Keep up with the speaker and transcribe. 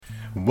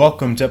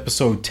Welcome to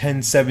episode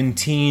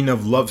 1017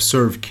 of Love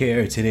Serve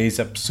Care. Today's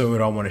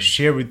episode, I want to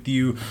share with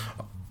you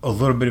a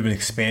little bit of an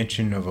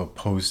expansion of a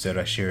post that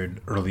I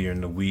shared earlier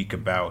in the week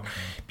about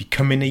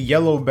becoming a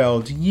yellow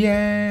belt.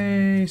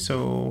 Yay!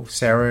 So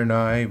Sarah and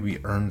I, we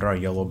earned our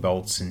yellow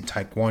belts in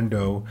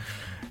Taekwondo.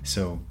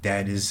 So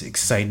that is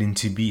exciting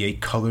to be a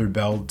colored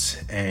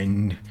belt.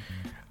 And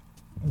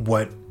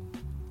what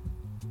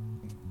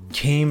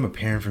came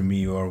apparent for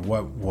me, or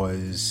what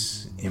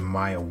was in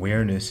my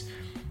awareness,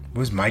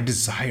 was my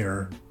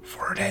desire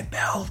for that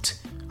belt.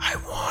 I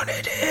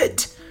wanted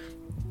it.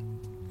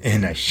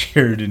 And I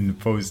shared in the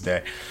post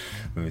that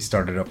when we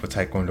started up with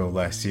Taekwondo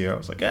last year, I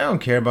was like, I don't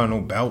care about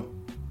no belt.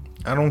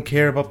 I don't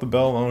care about the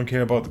belt. I don't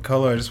care about the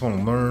color. I just want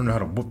to learn how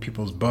to whoop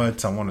people's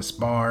butts. I want to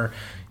spar,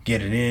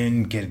 get it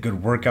in, get a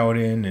good workout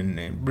in,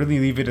 and really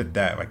leave it at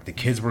that. Like, the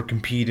kids were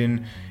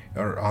competing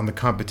or on the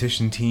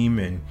competition team,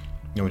 and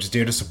just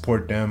there to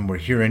support them. We're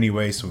here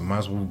anyway, so we might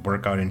as well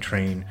work out and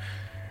train.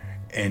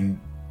 And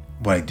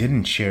what I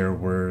didn't share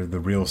were the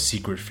real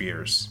secret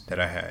fears that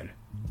I had.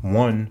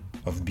 One,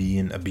 of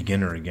being a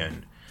beginner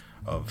again,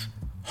 of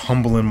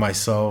humbling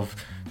myself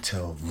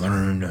to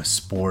learn a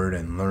sport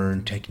and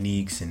learn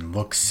techniques and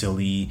look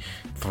silly,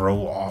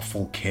 throw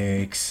awful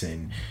kicks,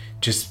 and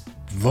just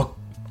look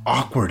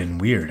awkward and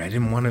weird. I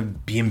didn't want to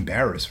be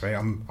embarrassed, right?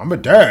 I'm a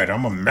dad.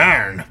 I'm a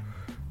man.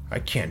 I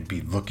can't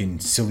be looking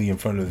silly in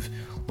front of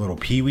little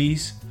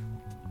peewees.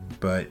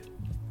 But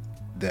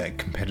that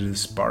competitive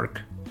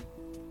spark,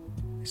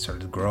 it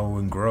started to grow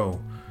and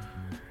grow.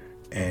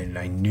 And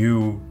I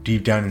knew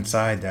deep down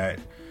inside that,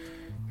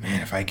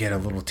 man, if I get a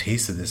little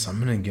taste of this,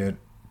 I'm going to get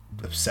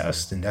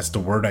obsessed. And that's the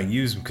word I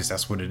use because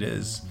that's what it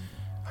is.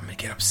 I'm going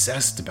to get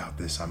obsessed about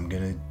this.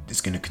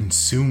 It's going to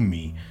consume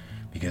me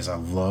because I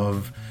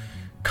love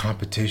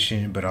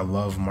competition, but I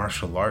love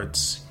martial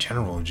arts in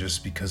general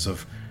just because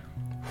of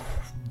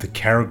the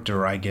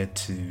character I get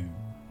to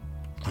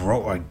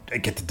grow, I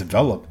get to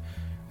develop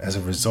as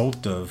a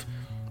result of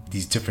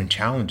these different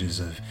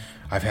challenges.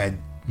 I've had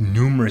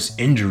numerous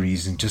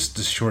injuries in just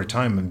a short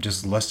time. In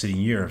just less than a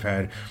year, I've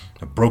had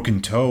a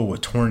broken toe, a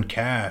torn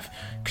calf,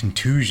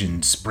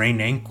 contusions,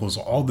 sprained ankles,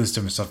 all this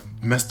different stuff,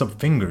 messed up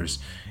fingers,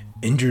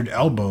 injured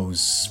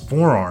elbows,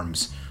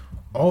 forearms,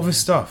 all this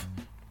stuff.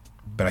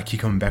 But I keep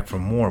coming back for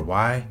more.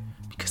 Why?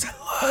 Because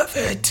I love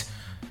it.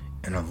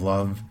 And I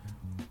love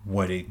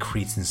what it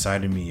creates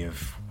inside of me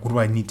of what do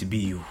I need to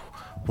be,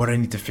 what do I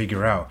need to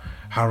figure out,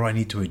 how do I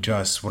need to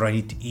adjust, what do I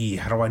need to eat,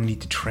 how do I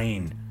need to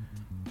train.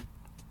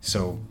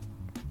 So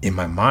in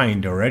my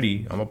mind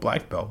already, I'm a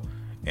black belt.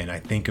 And I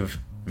think of,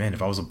 man,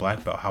 if I was a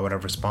black belt, how would I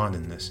respond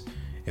in this?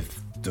 If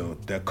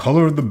the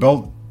color of the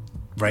belt,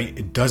 right,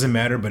 it doesn't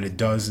matter, but it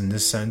does in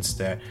this sense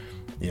that,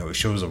 it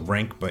shows a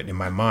rank. But in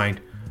my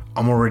mind,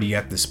 I'm already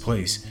at this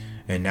place.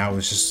 And now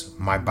it's just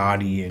my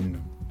body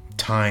and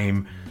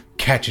time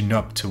catching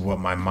up to what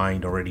my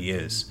mind already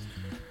is.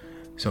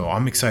 So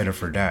I'm excited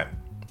for that.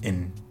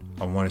 And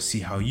I want to see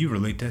how you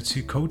relate that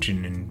to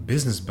coaching and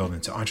business building,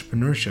 to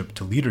entrepreneurship,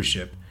 to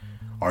leadership.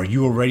 Are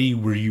you already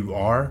where you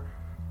are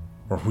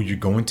or who you're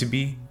going to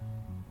be?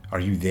 Are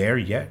you there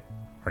yet?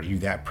 Are you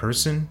that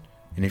person?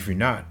 And if you're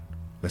not,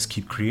 let's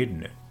keep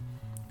creating it.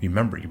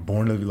 Remember, you're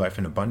born to live your life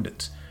in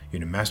abundance. You're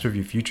the master of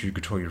your future. You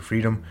control your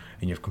freedom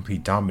and you have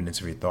complete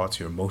dominance of your thoughts,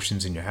 your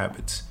emotions, and your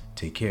habits.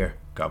 Take care.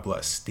 God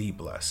bless. Stay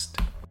blessed.